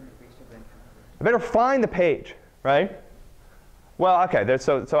 I better find the page, right? Well, okay,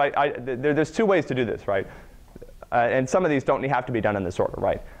 there's 2 ways to do this, right? And some of these don't have to be done in this order,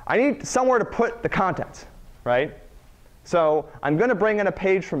 right? I need somewhere to put the contents, right? So I'm going to bring in a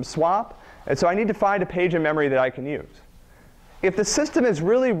page from swap, and so I need to find a page in memory that I can use. If the system is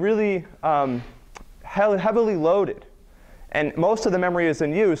really, really heavily loaded, and most of the memory is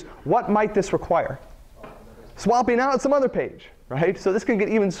in use, what might this require? Swapping out some other page, right? So this can get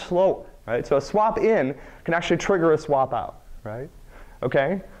even slower, right? So a swap in can actually trigger a swap out, right?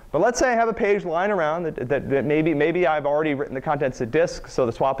 Okay? But let's say I have a page lying around that maybe I've already written the contents to disk, so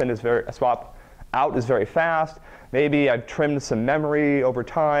the swap out is very fast. Maybe I've trimmed some memory over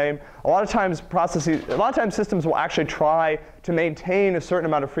time. A lot of times systems will actually try to maintain a certain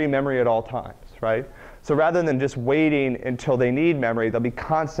amount of free memory at all times, right? So rather than just waiting until they need memory, they'll be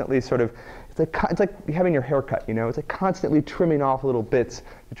constantly sort of, it's like having your hair cut, you know? It's like constantly trimming off little bits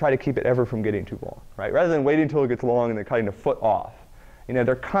to try to keep it ever from getting too long, right? Rather than waiting until it gets long and then cutting a foot off. You know,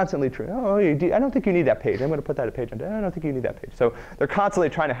 they're constantly trimming, I don't think you need that page. I'm going to put that page on. I don't think you need that page. So they're constantly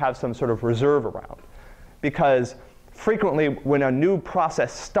trying to have some sort of reserve around. Because frequently when a new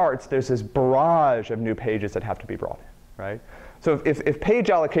process starts, there's this barrage of new pages that have to be brought in, right? So if page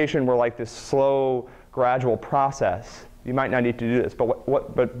allocation were like this slow, gradual process, you might not need to do this.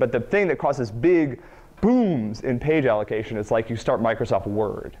 But the thing that causes big booms in page allocation is like you start Microsoft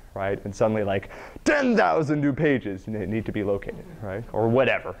Word, right? And suddenly like 10,000 new pages need to be located, right? Or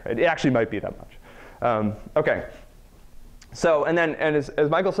whatever. It actually might be that much. OK. So and as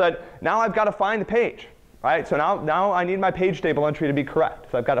Michael said, now I've got to find the page, right? So now I need my page table entry to be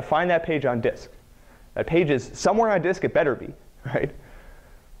correct. So I've got to find that page on disk. That page is somewhere on disk. It better be, right?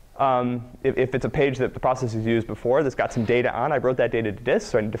 If it's a page that the process has used before that's got some data on, I wrote that data to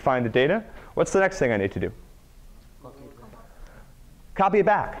disk, so I need to find the data. What's the next thing I need to do? Copy it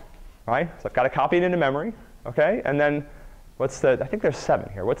back, right? So I've got to copy it into memory, okay? And then I think there's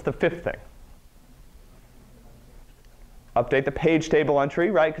 7 here. What's the 5th thing? Update the page table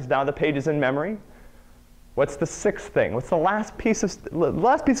entry, right? Because now the page is in memory. What's the 6th thing? What's the last piece of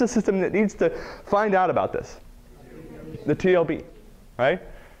system that needs to find out about this? The TLB, right?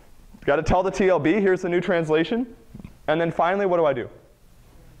 Got to tell the TLB, here's the new translation. And then finally, what do I do?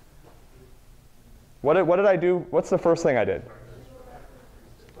 What did I do? What's the first thing I did?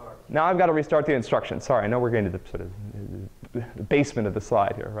 Now I've got to restart the instruction. Sorry, I know we're getting to the sort of the basement of the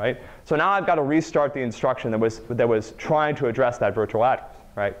slide here, right? So now I've got to restart the instruction that was trying to address that virtual address,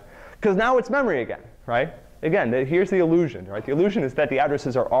 right? Because now it's memory again, right? Again, here's the illusion, right? The illusion is that the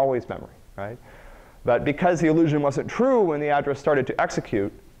addresses are always memory, right? But because the illusion wasn't true when the address started to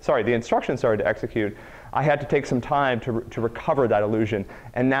execute, the instruction started to execute, I had to take some time to recover that illusion.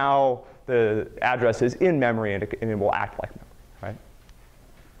 And now the address is in memory and it will act like memory, right?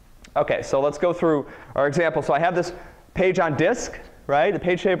 OK, so let's go through our example. So I have this page on disk, right? The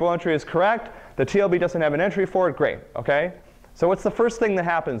page table entry is correct. The TLB doesn't have an entry for it. Great, OK? So what's the first thing that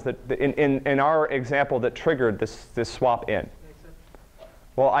happens in our example that triggered this swap in?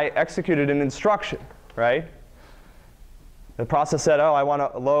 Well, I executed an instruction, right? The process said, oh, I want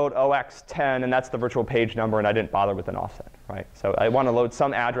to load OX10, and that's the virtual page number, and I didn't bother with an offset, right? So I want to load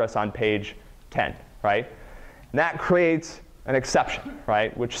some address on page 10, right? And that creates an exception,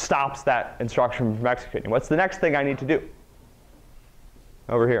 right, which stops that instruction from executing. What's the next thing I need to do?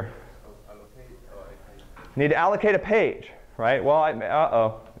 over here? Need to allocate a page, right? Well,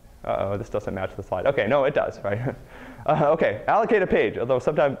 uh-oh, this doesn't match the slide. Okay, no, it does, right? Okay, allocate a page, although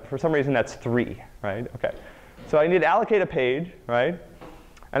sometimes, for some reason, that's 3, right? Okay, so I need to allocate a page, right?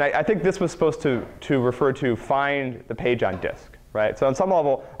 And I think this was supposed to refer to find the page on disk, right? So on some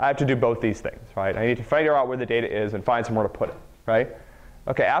level, I have to do both these things, right? I need to figure out where the data is and find somewhere to put it, right?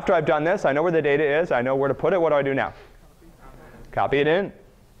 Okay, after I've done this, I know where the data is, I know where to put it, what do I do now? Copy it in.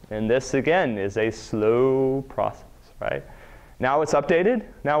 And this, again, is a slow process, right? Now it's updated.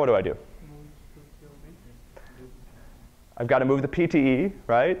 Now what do I do? I've got to move the PTE,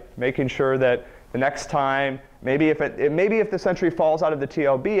 right? Making sure that the next time, maybe if this entry falls out of the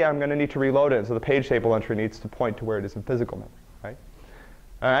TLB, I'm going to need to reload it. So the page table entry needs to point to where it is in physical memory, right?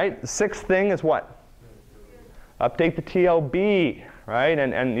 All right, the 6th thing is what? Update the TLB, right?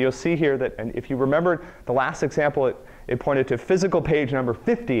 And you'll see here that, and if you remember the last example, it pointed to physical page number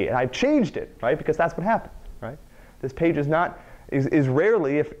 50, and I've changed it, right? Because that's what happens, right? This page is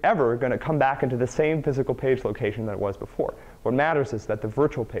rarely, if ever, going to come back into the same physical page location that it was before. What matters is that the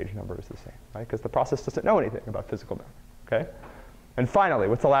virtual page number is the same, right? Because the process doesn't know anything about physical memory, okay? And finally,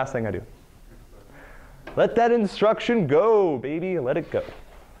 what's the last thing I do? Let that instruction go, baby. Let it go.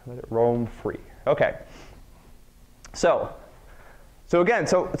 Let it roam free. Okay. So again,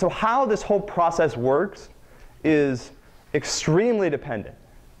 so how this whole process works is extremely dependent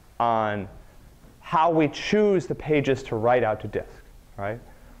on how we choose the pages to write out to disk, right?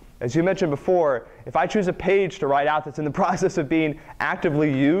 As you mentioned before, if I choose a page to write out that's in the process of being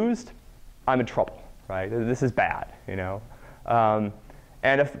actively used, I'm in trouble, right? This is bad, you know?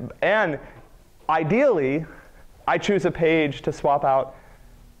 And ideally, I choose a page to swap out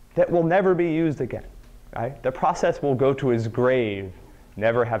that will never be used again, right? The process will go to his grave,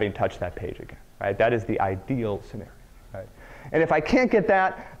 never having touched that page again, right? That is the ideal scenario, right? And if I can't get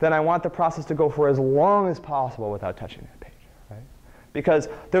that, then I want the process to go for as long as possible without touching that page, right? Because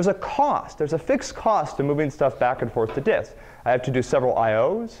there's a cost, there's a fixed cost to moving stuff back and forth to disk. I have to do several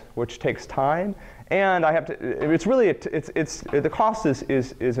IOs, which takes time, and I have to, it's really, the cost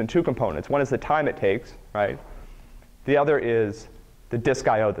is in 2 components. One is the time it takes, right? The other is the disk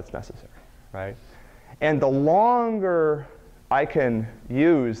IO that's necessary, right? And the longer I can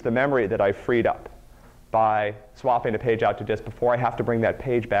use the memory that I freed up by swapping a page out to disk before I have to bring that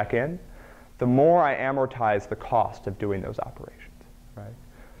page back in, the more I amortize the cost of doing those operations, right?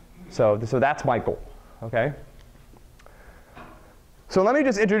 So that's my goal, okay? So let me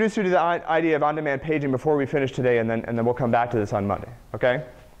just introduce you to the idea of on-demand paging before we finish today, and then we'll come back to this on Monday, okay?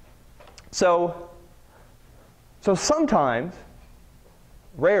 So sometimes,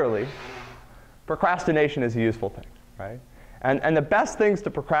 rarely, procrastination is a useful thing, right? And the best things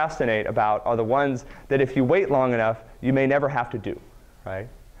to procrastinate about are the ones that if you wait long enough, you may never have to do, right?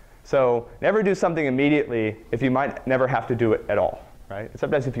 So never do something immediately if you might never have to do it at all, right? And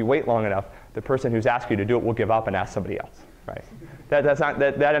sometimes if you wait long enough, the person who's asked you to do it will give up and ask somebody else, right?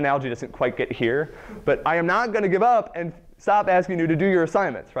 That analogy doesn't quite get here, but I am not going to give up and stop asking you to do your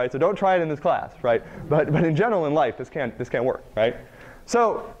assignments, right? So don't try it in this class, right? But in general in life, this can't work, right?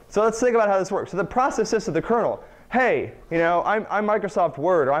 So let's think about how this works. So the process says to the kernel, hey, you know, I'm Microsoft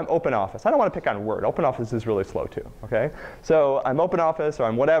Word or I'm OpenOffice. I don't want to pick on Word. OpenOffice is really slow too, okay? So I'm OpenOffice or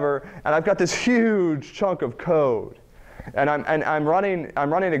I'm whatever, and I've got this huge chunk of code. And I'm running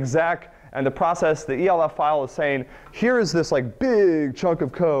exec, and the process, the ELF file is saying, here is this like big chunk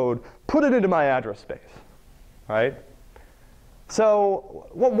of code, put it into my address space, right? So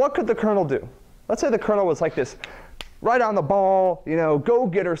what could the kernel do? Let's say the kernel was like this, right on the ball, you know,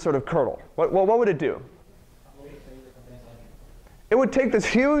 go-getter sort of kernel. What would it do? It would take this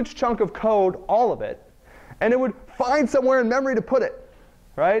huge chunk of code, all of it, and it would find somewhere in memory to put it,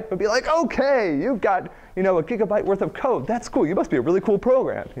 right? It would be like, okay, you've got, you know, a gigabyte worth of code. That's cool. You must be a really cool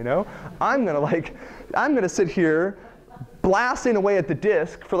program, you know? I'm gonna sit here blasting away at the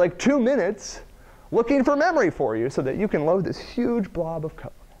disk for like 2 minutes looking for memory for you so that you can load this huge blob of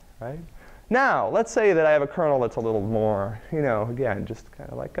code, right? Now, let's say that I have a kernel that's a little more, you know, again, just kind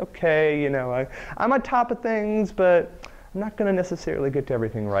of like, okay, you know, I'm on top of things, but I'm not going to necessarily get to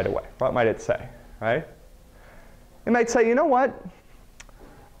everything right away. What might it say, right? It might say, you know what?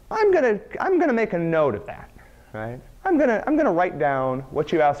 I'm gonna make a note of that, right? I'm gonna write down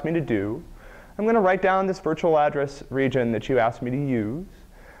what you asked me to do. I'm gonna write down this virtual address region that you asked me to use,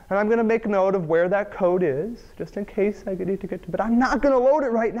 and I'm gonna make note of where that code is, just in case I need to get to. But I'm not gonna load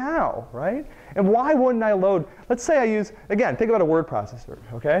it right now, right? And why wouldn't I load? Let's say I use, again, think about a word processor,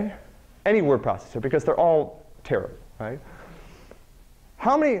 okay? Any word processor, because they're all terrible, right?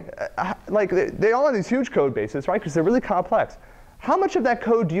 How many, like they all have these huge code bases, right? Because they're really complex. how much of that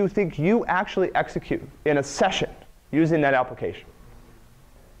code do you think you actually execute in a session using that application?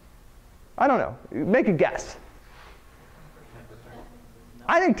 I don't know. Make a guess.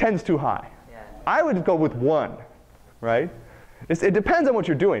 I think 10's too high. I would go with 1, right? It depends on what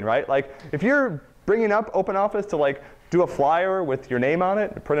you're doing, right? Like, if you're bringing up OpenOffice to like do a flyer with your name on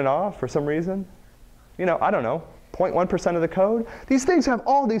it and print it off for some reason, you know, I don't know, 0.1% of the code. These things have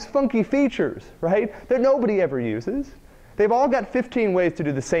all these funky features, right, that nobody ever uses. They've all got 15 ways to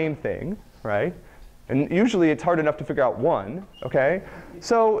do the same thing, right? And usually it's hard enough to figure out one, okay?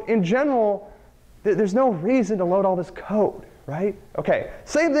 So in general, there's no reason to load all this code, right? Okay,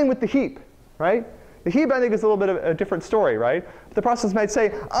 same thing with the heap, right? The heap, I think, is a little bit of a different story, right? The process might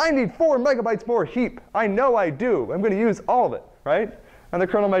say, I need 4 megabytes more heap. I know I do. I'm going to use all of it, right? And the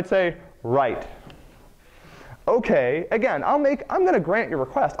kernel might say, right. OK, again, I'm going to grant your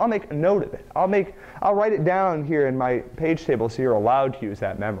request. I'll make a note of it. I'll write it down here in my page table so you're allowed to use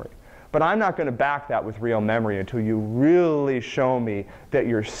that memory. But I'm not going to back that with real memory until you really show me that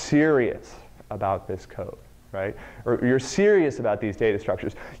you're serious about this code, right? Or you're serious about these data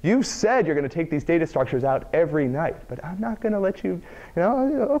structures. You said you're going to take these data structures out every night, but I'm not going to let you,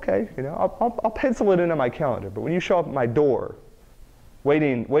 OK, I'll pencil it into my calendar. But when you show up at my door,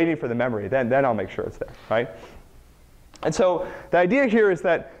 waiting for the memory, then I'll make sure it's there, right? And so the idea here is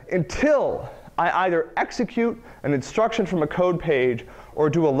that until I either execute an instruction from a code page or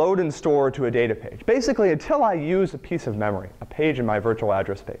do a load and store to a data page, basically until I use a piece of memory, a page in my virtual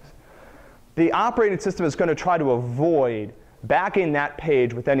address space, the operating system is going to try to avoid backing that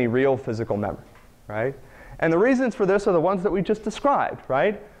page with any real physical memory, right? And the reasons for this are the ones that we just described,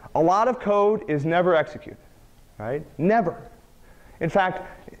 right? A lot of code is never executed, right? Never. In fact,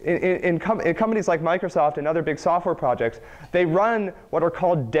 in companies like Microsoft and other big software projects, they run what are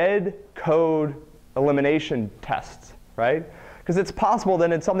called dead code elimination tests, right? Because it's possible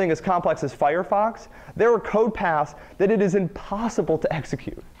that in something as complex as Firefox, there are code paths that it is impossible to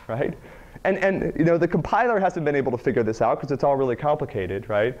execute, right? And the compiler hasn't been able to figure this out because it's all really complicated,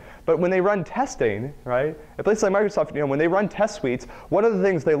 right? But when they run testing, right, at places like Microsoft, when they run test suites, one of the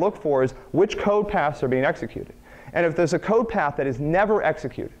things they look for is which code paths are being executed. And if there's a code path that is never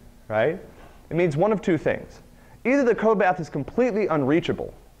executed, right, it means one of two things. Either the code path is completely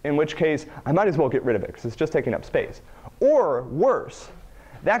unreachable, in which case I might as well get rid of it because it's just taking up space. Or worse,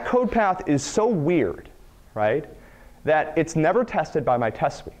 that code path is so weird, right, that it's never tested by my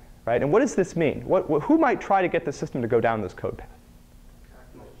test suite, right? And what does this mean? Who might try to get the system to go down this code path?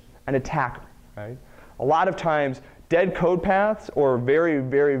 An attacker, right? A lot of times, dead code paths or very,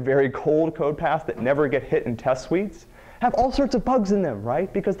 very, very cold code paths that never get hit in test suites have all sorts of bugs in them,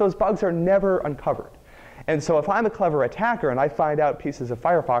 right? Because those bugs are never uncovered. And so if I'm a clever attacker and I find out pieces of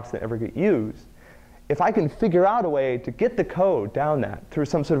Firefox that never get used, if I can figure out a way to get the code down that through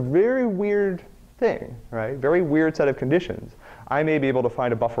some sort of very weird thing, right? Very weird set of conditions, I may be able to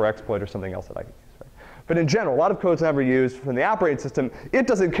find a buffer exploit or something else that I can use. But in general, a lot of code's never used from the operating system. It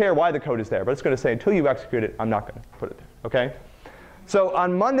doesn't care why the code is there, but it's going to say, until you execute it, I'm not going to put it there, OK? So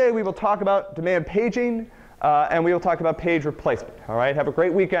on Monday, we will talk about demand paging, and we will talk about page replacement. All right? Have a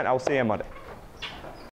great weekend. I will see you on Monday.